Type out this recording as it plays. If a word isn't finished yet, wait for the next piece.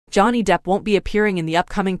Johnny Depp won't be appearing in the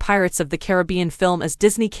upcoming Pirates of the Caribbean film as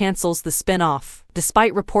Disney cancels the spin-off.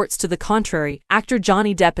 Despite reports to the contrary, actor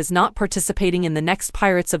Johnny Depp is not participating in the next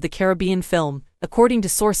Pirates of the Caribbean film. According to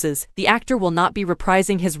sources, the actor will not be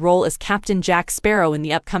reprising his role as Captain Jack Sparrow in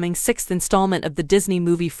the upcoming sixth installment of the Disney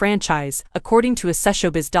movie franchise, according to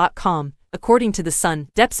AccessoBiz.com. According to The Sun,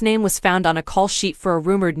 Depp's name was found on a call sheet for a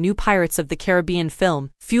rumored new Pirates of the Caribbean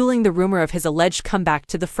film, fueling the rumor of his alleged comeback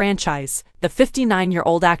to the franchise. The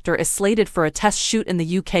 59-year-old actor is slated for a test shoot in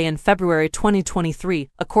the UK in February 2023,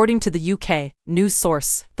 according to the UK news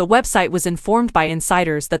source. The website was informed by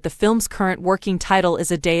insiders that the film's current working title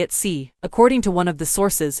is A Day at Sea. According to one of the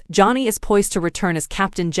sources, Johnny is poised to return as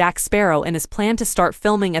Captain Jack Sparrow and is planned to start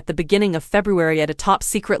filming at the beginning of February at a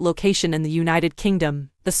top-secret location in the United Kingdom.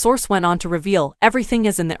 The source went on to reveal, everything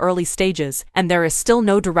is in the early stages, and there is still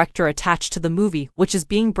no director attached to the movie, which is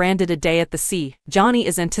being branded A Day at the Sea. Johnny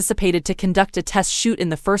is anticipated to conduct a test shoot in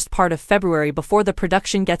the first part of February before the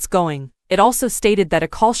production gets going. It also stated that a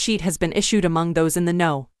call sheet has been issued among those in the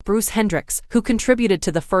know. Bruce Hendricks, who contributed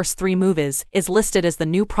to the first 3 movies, is listed as the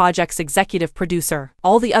new project's executive producer.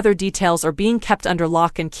 All the other details are being kept under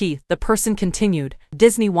lock and key, the person continued.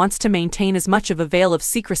 Disney wants to maintain as much of a veil of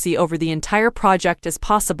secrecy over the entire project as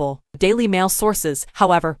possible. Daily Mail sources,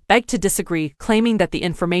 however, beg to disagree, claiming that the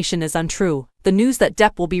information is untrue. The news that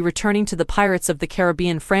Depp will be returning to the Pirates of the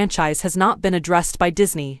Caribbean franchise has not been addressed by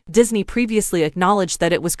Disney. Disney previously acknowledged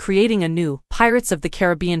that it was creating a new Pirates of the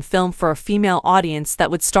Caribbean film for a female audience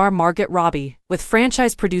that would star Margot Robbie. With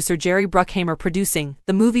franchise producer Jerry Bruckheimer producing,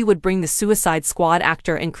 the movie would bring the Suicide Squad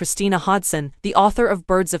actor and Christina Hodson, the author of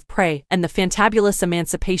Birds of Prey and The Fantabulous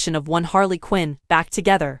Emancipation of One Harley Quinn, back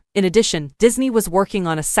together. In addition, Disney was working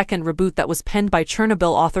on a second reboot that was penned by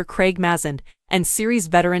Chernobyl author Craig Mazin and series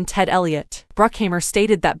veteran Ted Elliott. Bruckheimer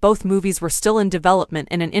stated that both movies were still in development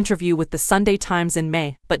in an interview with the Sunday Times in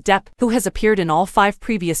May, but Depp, who has appeared in all 5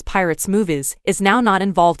 previous Pirates movies, is now not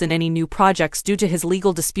involved in any new projects due to his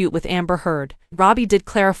legal dispute with Amber Heard. Robbie did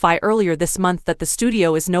clarify earlier this month that the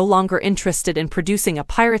studio is no longer interested in producing a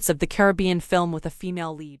Pirates of the Caribbean film with a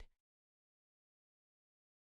female lead.